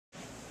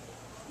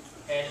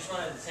Hey, I just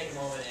wanted to take a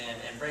moment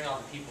and bring all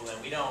the people in.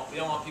 We don't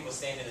want people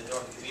staying in the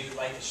door because we would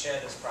like to share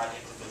this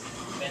project with as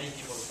many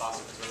people as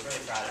possible. So we're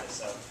really proud of it.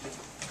 So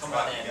come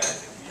on in.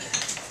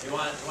 We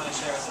want to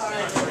share with as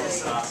many people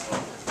as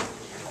possible.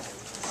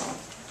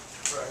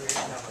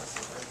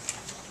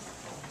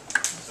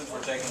 Since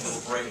we're taking a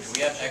little break, do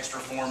we have extra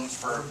forms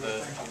for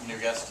the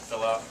new guests to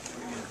fill out?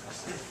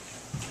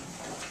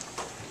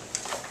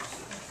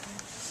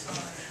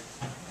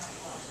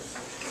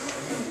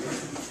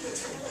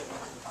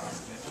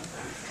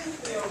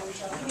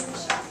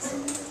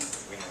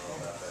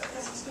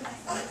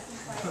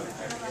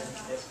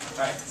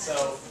 Alright,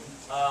 so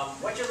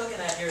what you're looking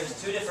at here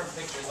is two different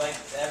pictures. Like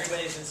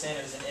everybody's been saying,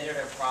 it was an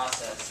iterative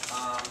process.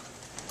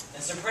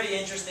 And some pretty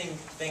interesting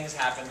things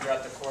happened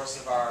throughout the course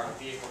of our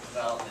vehicle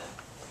development.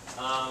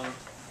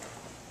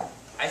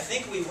 I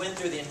think we went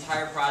through the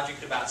entire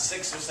project about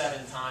 6 or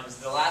 7 times.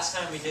 The last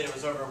time we did it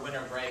was over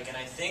winter break, and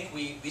I think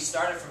we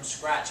started from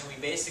scratch, and we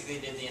basically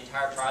did the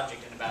entire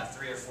project in about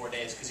 3 or 4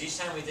 days. Because each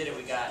time we did it,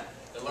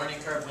 the learning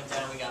curve went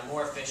down, we got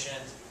more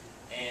efficient,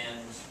 and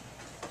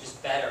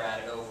just better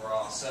at it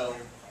overall. So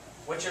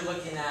what you're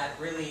looking at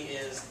really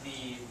is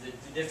the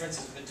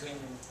differences between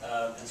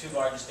the two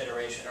largest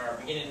iterations, our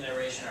beginning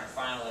iteration and our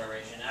final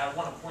iteration. And I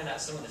want to point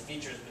out some of the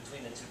features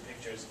between the two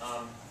pictures.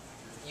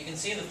 You can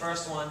see the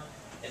first one,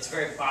 it's a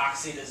very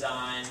boxy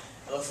design.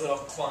 It looks a little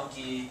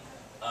clunky.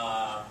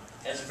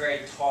 It has a very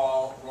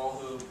tall roll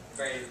hoop,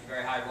 very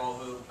high roll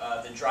hoop.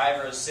 The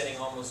driver is sitting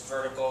almost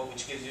vertical,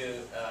 which gives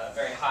you a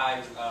very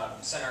high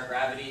center of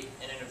gravity.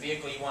 And in a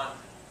vehicle, you want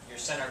your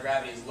center of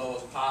gravity as low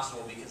as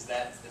possible because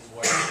that is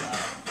what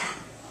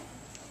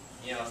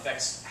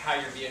affects how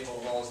your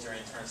vehicle rolls during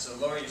turns. So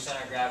the lower your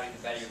center of gravity,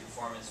 the better your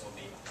performance will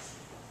be.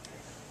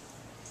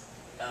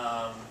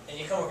 And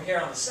you come over here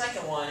on the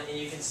second one, and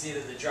you can see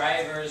that the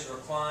driver is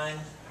reclined.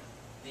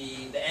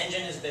 The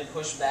engine has been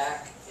pushed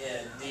back.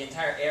 The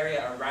entire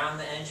area around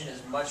the engine is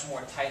much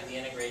more tightly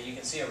integrated. You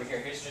can see over here,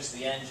 here's just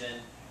the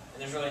engine, and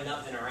there's really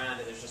nothing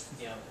around it. There's just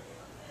the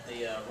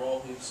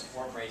roll hoop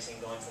support bracing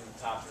going from the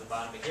top to the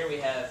bottom. But here we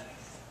have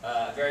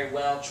a very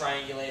well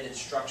triangulated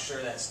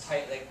structure that's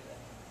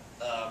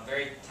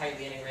very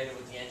tightly integrated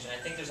with the engine. I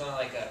think there's only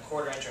like a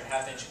 1/4 inch or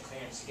 1/2 inch of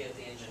clearance to get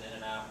the engine in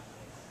and out.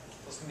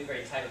 This can be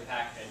very tightly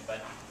packaged,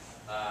 but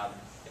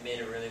it made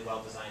a really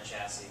well-designed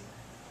chassis.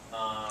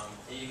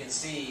 You can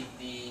see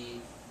the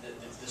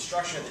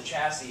structure of the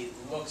chassis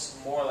looks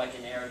more like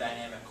an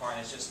aerodynamic car,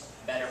 and it's just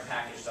better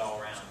packaged all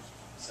around.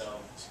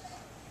 So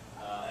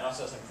it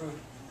also has improved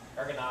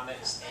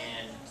ergonomics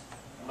and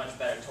much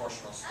better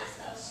torsional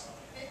stiffness.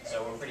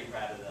 So we're pretty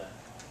proud of the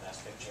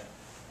last picture.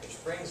 Which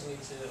brings me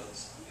to...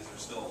 Is there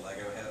still a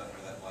Lego head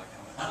under that black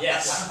helmet?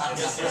 Yes.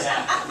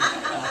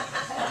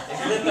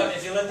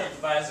 If you lift up the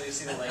visor, you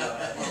see the Lego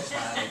head. It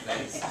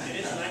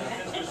is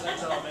 95th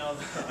percentile male.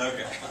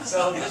 Okay.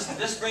 So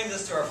this brings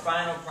us to our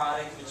final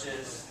product, which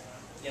is,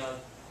 the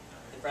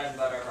bread and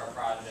butter of our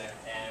project,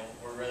 and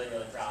we're really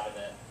proud of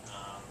it.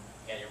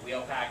 You got your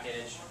wheel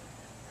package,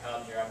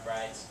 your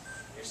uprights,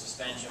 your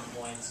suspension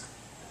points,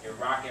 your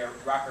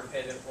rocker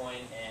pivot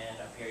point, and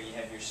up here you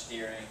have your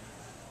steering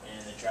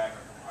and the driver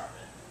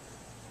compartment.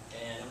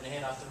 And I'm going to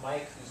hand off to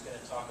Mike, who's going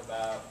to talk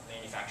about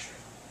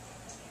manufacturing.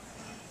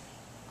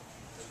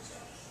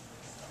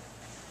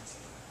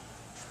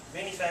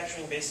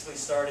 Manufacturing basically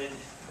started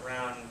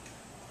around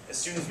as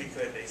soon as we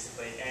could,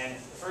 basically. And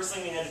the first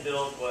thing we had to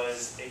build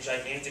was a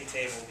gigantic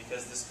table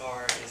because this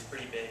car is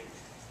pretty big.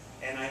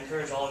 And I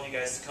encourage all of you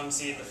guys to come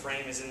see it. The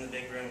frame is in the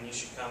big room, and you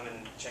should come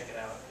and check it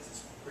out because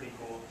it's pretty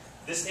cool.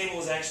 This table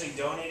was actually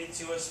donated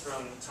to us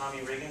from Tommy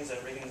Riggins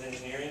at Riggins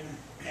Engineering,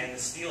 and the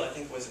steel, I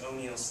think, was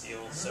O'Neill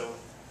steel. So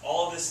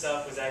all of this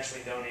stuff was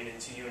actually donated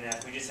to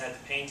UNF. We just had to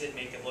paint it,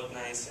 make it look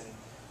nice, and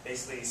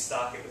basically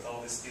stock it with all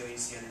this steel you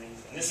see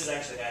underneath. And this is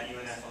actually at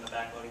UNF on the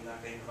back loading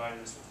dock. They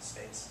provided us with the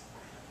space.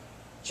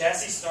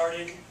 Chassis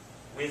started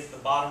with the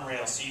bottom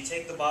rail. So you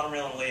take the bottom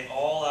rail and lay it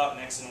all out in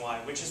X and Y,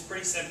 which is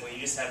pretty simple. You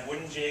just have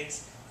wooden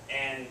jigs,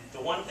 and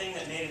the one thing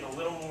that made it a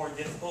little more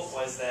difficult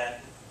was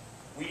that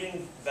we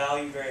didn't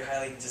value very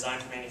highly design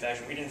for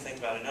manufacturing. We didn't think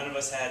about it. None of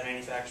us had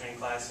manufacturing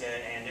class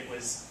yet, and it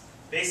was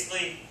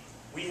basically,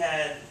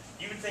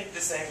 you would think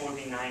this angle would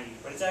be 90,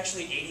 but it's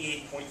actually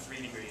 88.3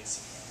 degrees.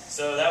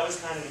 So that was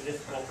kind of a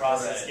difficult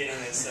process getting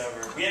this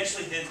over. We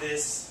actually did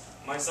this,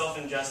 myself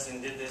and Justin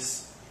did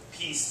this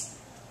piece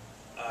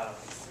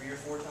 3 or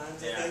 4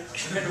 times, I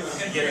think.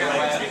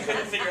 We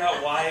couldn't figure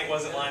out why it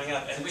wasn't lining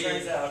up, and it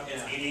turns out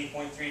it's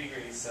 88.3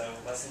 degrees, so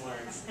lesson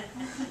learned.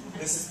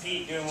 This is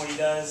Pete doing what he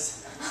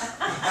does.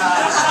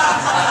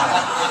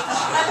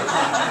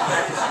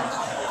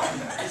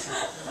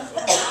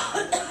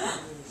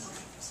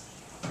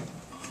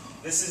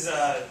 This is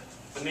the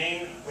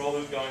main roll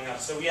hoop going up.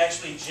 So we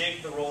actually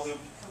jigged the roll hoop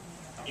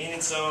in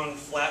its own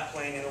flat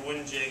plane in a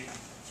wooden jig,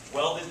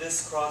 welded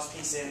this cross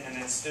piece in, and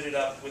then stood it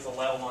up with a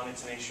level on it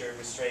to make sure it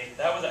was straight.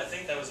 I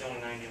think that was the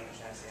only 90 on the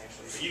chassis,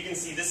 actually. But you can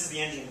see this is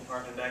the engine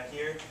compartment back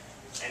here,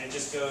 and it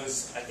just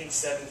goes, I think,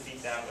 7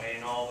 feet that way,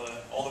 and all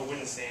the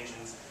wooden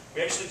stanchions.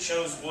 We actually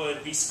chose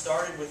wood. We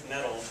started with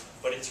metal,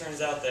 but it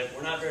turns out that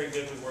we're not very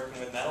good with working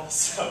with metal,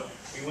 so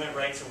we went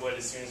right to wood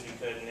as soon as we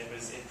could, and it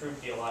proved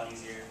to be a lot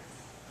easier.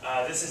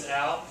 This is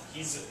Al.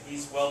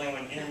 He's welding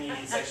an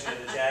intermediate section of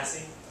the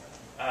chassis.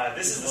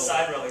 This is the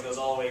side rail that goes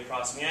all the way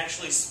across. We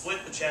actually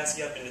split the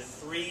chassis up into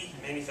 3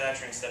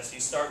 manufacturing steps.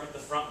 You start with the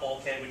front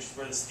bulkhead, which is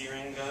where the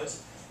steering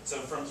goes. So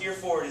from here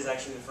forward is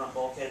actually the front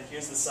bulkhead.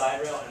 Here's the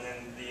side rail, and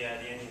then the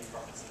engine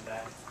compartment's in the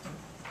back.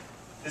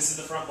 This is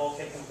the front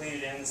bulkhead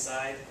completed and the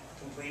side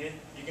completed.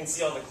 You can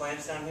see all the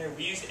clamps down here.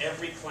 We used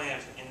every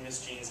clamp in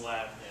Miss Jean's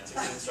lab to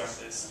construct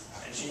this,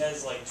 and she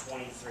has like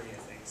 23, I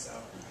think. So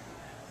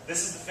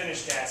this is the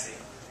finished chassis,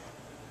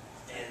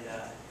 and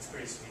it's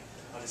pretty sweet.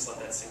 I'll just let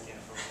that sink in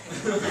for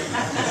a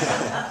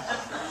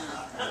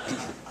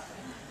moment.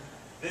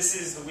 This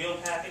is the wheel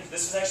package.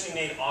 This was actually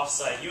made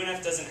off-site.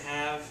 UNF doesn't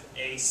have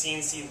a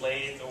CNC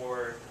lathe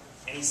or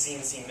any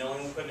CNC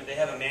milling equipment. They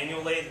have a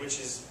manual lathe, which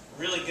is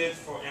really good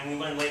for, and we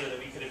learned later that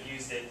we could have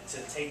used it to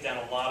take down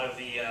a lot of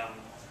the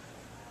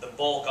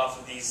bulk off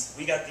of these.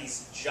 We got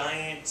these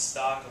giant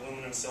stock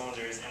aluminum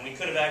cylinders, and we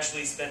could have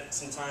actually spent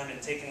some time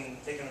and taken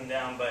them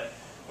down, but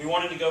we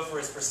wanted to go for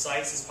as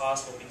precise as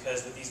possible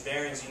because with these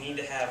bearings you need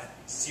to have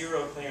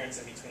 0 clearance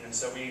in between them.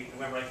 So we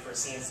went right for a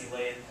CNC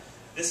lathe.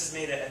 This is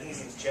made at, I think his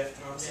name's Jeff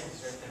Thompson.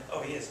 He's right there.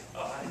 Oh, he is.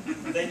 Oh, hi.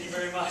 Thank you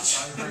very much.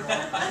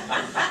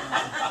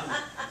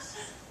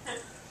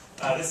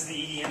 This is the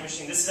EDM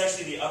machine. This is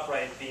actually the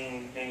upright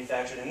being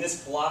manufactured. And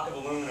this block of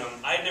aluminum,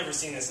 I had never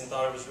seen this and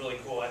thought it was really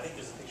cool. I think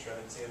there's a picture of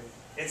it too.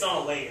 It's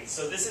on a lathe.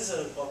 So this is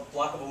a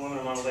block of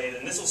aluminum on a lathe,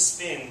 and this will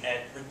spin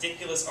at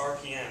ridiculous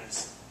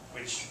RPMs,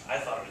 which I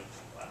thought it was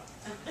wow.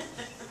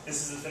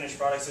 This is the finished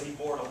product, so he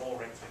bored a hole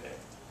right through there.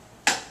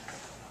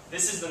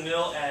 This is the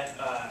mill at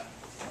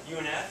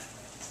UNF.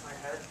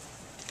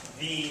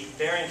 The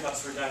bearing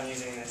cups were done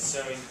using this.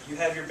 So you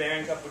have your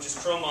bearing cup, which is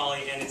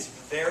chromoly, and it's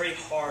very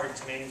hard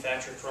to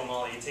manufacture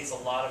chromoly. It takes a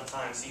lot of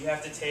time. So you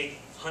have to take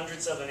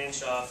hundredths of an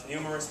inch off,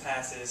 numerous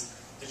passes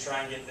to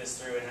try and get this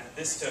through. And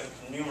this took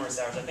numerous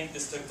hours. I think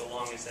this took the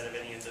longest out of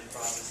any of the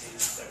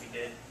processes that we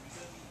did.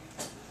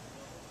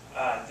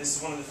 This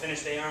is one of the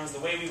finished A-arms. The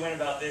way we went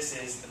about this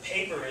is the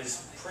paper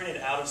is printed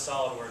out of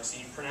SolidWorks. So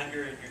you print out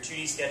your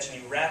 2D sketch and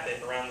you wrap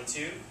it around the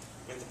tube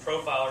with the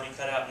profile already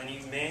cut out, and then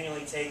you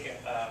manually take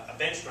a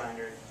bench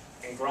grinder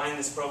and grind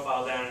this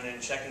profile down and then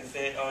check and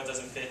fit. Oh, it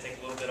doesn't fit, take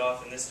a little bit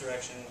off in this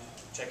direction,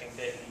 check and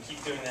fit, and you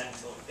keep doing that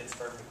until it fits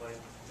perfectly.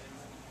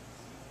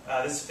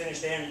 This is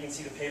finished there, and you can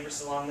see the paper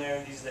still on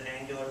there. These are the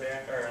angular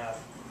bearing, or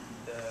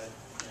the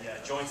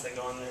joints that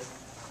go on there.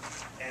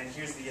 And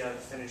here's the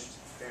finished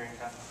bearing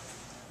cup.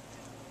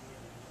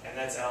 And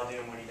that's Al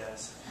doing what he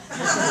does.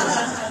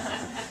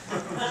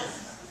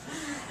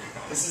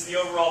 This is the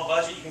overall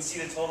budget. You can see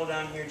the total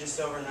down here, just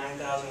over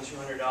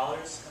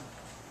 $9,200.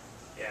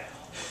 Yeah.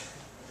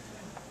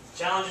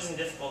 Challenges and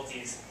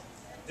difficulties.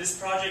 This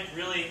project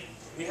really,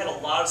 we had a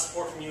lot of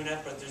support from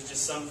UNF, but there's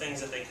just some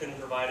things that they couldn't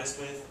provide us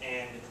with,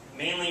 and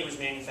mainly it was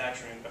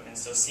manufacturing equipment,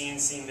 so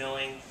CNC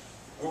milling.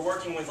 We're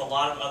working with a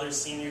lot of other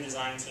senior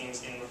design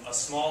teams in a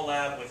small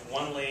lab with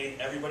one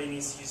lathe. Everybody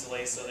needs to use the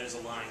lathe, so there's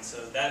a line.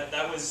 So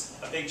that was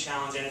a big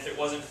challenge, and if it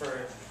wasn't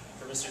for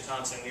Mr.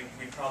 Thompson,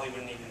 we probably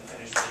wouldn't even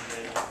finish what we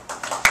did.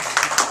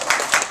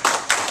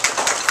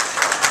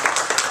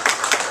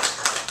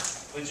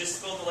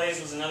 Logistical delays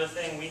was another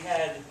thing. We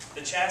had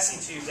the chassis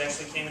tubes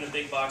actually came in a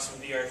big box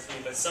from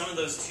VR3, but some of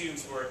those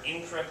tubes were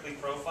incorrectly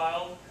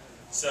profiled,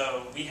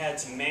 so we had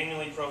to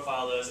manually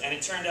profile those. And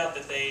it turned out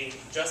that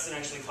Justin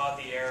actually caught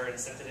the error and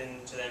sent it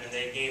in to them, and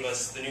they gave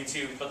us the new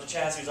tube, but the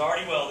chassis was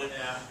already welded.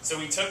 Yeah. So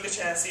we took the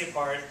chassis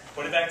apart,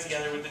 put it back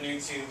together with the new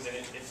tubes, and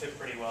it fit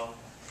pretty well.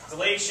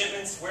 Delayed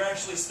shipments, we're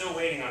actually still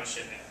waiting on a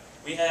shipment.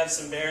 We have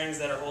some bearings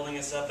that are holding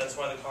us up, that's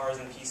why the car is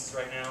in pieces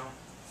right now.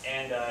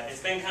 And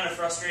it's been kind of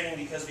frustrating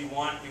because we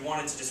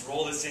wanted to just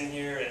roll this in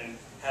here and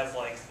have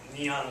like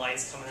neon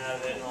lights coming out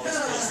of it and all this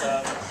cool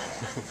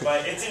stuff.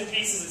 But it's in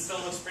pieces, it still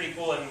looks pretty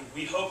cool, and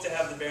we hope to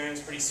have the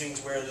bearings pretty soon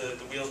to where the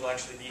wheels will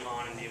actually be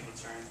on and be able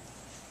to turn.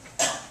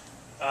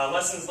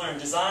 Lessons learned.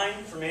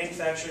 Design for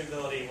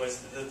manufacturability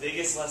was the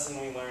biggest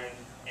lesson we learned.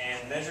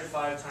 And measure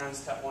 5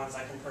 times, cut once.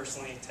 I can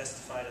personally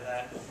testify to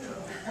that.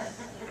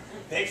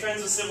 Make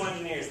friends with civil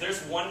engineers.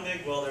 There's one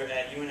MIG welder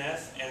at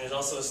UNF, and there's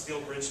also a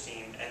steel bridge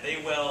team, and they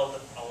weld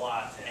a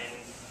lot.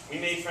 And we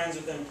made friends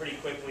with them pretty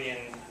quickly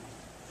and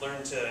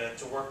learned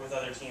to work with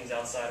other teams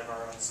outside of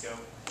our own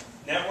scope.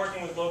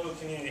 Networking with local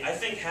community. I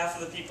think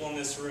half of the people in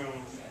this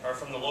room are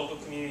from the local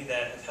community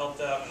that have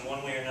helped out in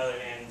one way or another.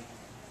 And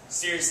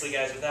seriously,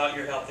 guys, without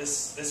your help,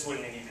 this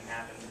wouldn't have even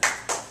happened.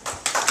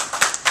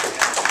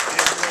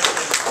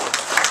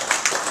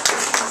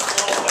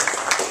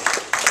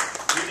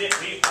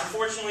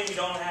 Unfortunately, we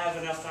don't have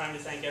enough time to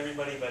thank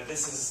everybody, but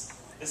this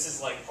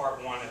is like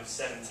part 1 of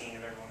 17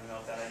 of everyone who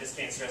helped out. I just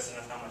can't stress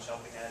enough how much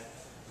help we had.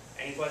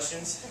 Any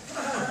questions?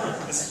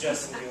 This is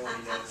Justin doing what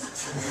he does.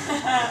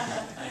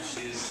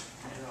 She's.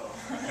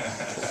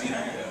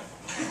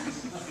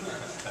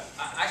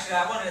 Actually,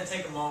 I wanted to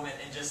take a moment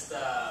and just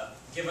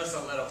give us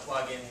a little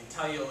plug and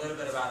tell you a little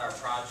bit about our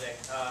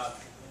project.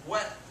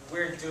 What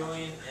we're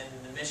doing and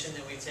the mission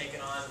that we've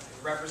taken on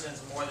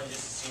represents more than just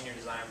a senior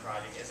design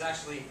project. It's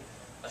actually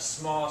a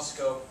small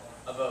scope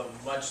of a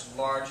much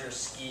larger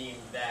scheme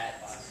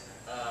that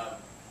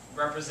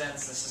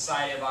represents the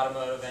Society of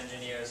Automotive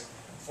Engineers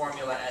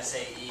Formula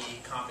SAE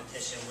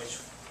competition, which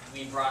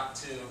we brought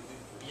to,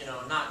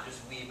 not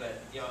just we,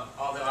 but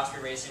all the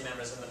Osprey Racing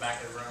members in the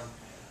back of the room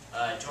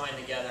joined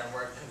together and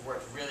have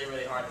worked really,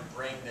 really hard to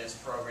bring this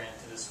program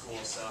to the school.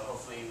 So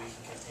hopefully we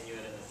can continue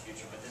it in the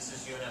future. But this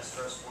is UNF's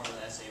first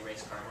Formula SAE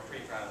race car, and we're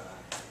pretty proud of that.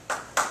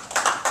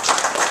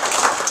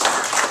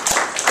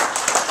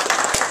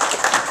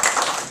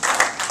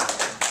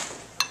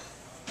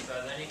 So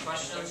are there any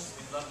questions?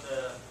 We'd love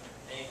to,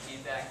 any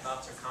feedback,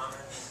 thoughts, or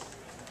comments?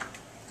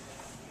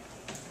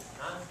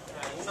 Huh?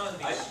 Someone's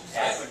being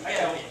shy.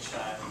 Yeah, being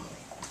shy.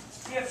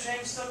 Do you have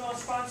James still going to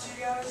sponsor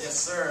you guys? Yes,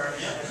 sir.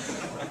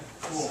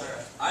 Cool.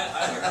 I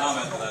have a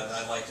comment that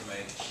I'd like to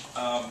make.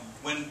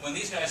 When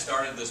these guys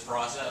started this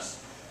process,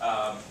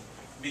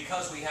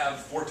 because we have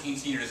 14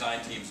 senior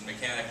design teams in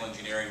mechanical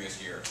engineering this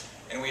year,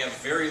 and we have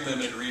very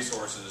limited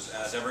resources,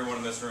 as everyone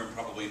in this room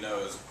probably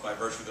knows, by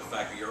virtue of the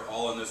fact that you're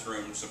all in this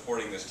room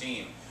supporting this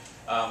team,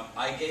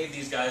 I gave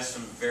these guys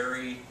some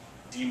very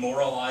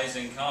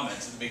demoralizing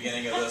comments at the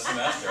beginning of the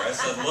semester. I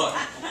said, look,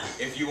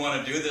 if you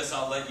want to do this,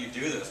 I'll let you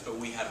do this, but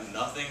we have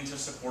nothing to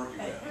support you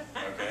with,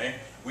 okay?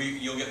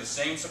 You'll get the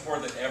same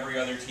support that every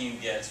other team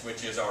gets,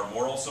 which is our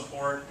moral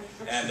support,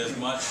 and as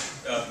much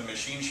of the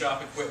machine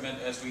shop equipment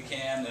as we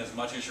can, as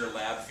much as your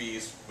lab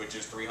fees, which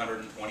is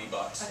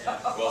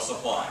 $320, we'll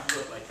supply,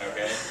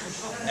 okay?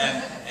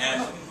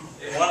 And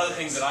one of the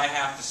things that I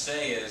have to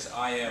say is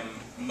I am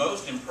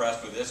most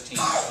impressed with this team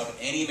of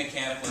any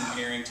mechanical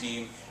engineering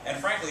team, and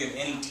frankly of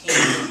any team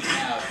that we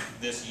have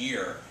this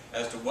year,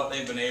 as to what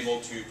they've been able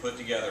to put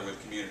together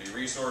with community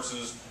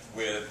resources,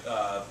 with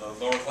the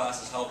lower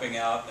classes helping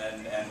out,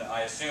 and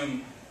I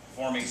assume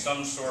forming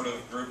some sort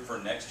of group for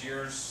next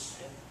year's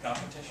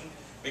competition.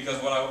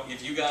 Because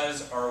if you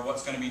guys are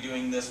what's going to be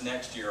doing this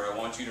next year, I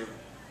want you to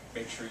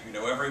make sure you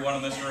know everyone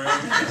in this room,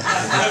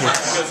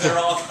 because they're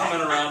all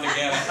coming around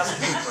again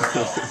asking for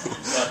help.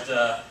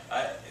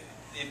 But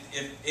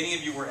if any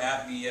of you were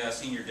at the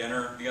senior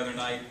dinner the other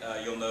night,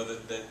 you'll know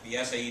that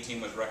the SAE team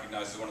was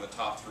recognized as one of the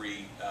top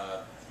 3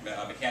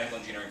 mechanical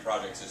engineering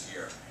projects this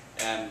year.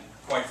 And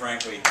quite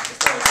frankly,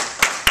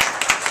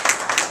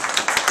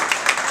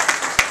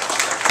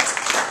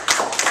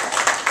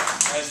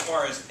 as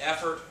far as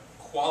effort,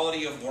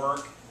 quality of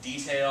work,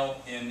 detail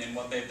in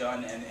what they've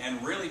done,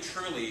 and really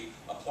truly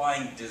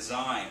applying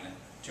design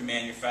to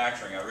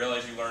manufacturing. I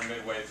realize you learned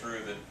midway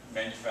through that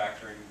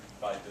manufacturing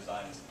by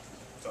design is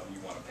something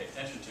you want to pay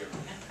attention to.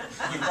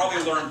 You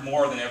probably learned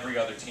more than every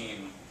other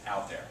team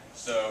out there.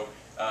 So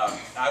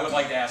I would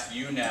like to ask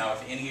you now,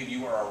 if any of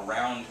you are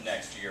around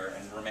next year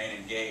and remain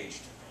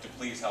engaged, to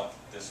please help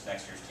this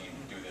next year's team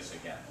do this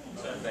again.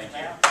 So thank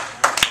you.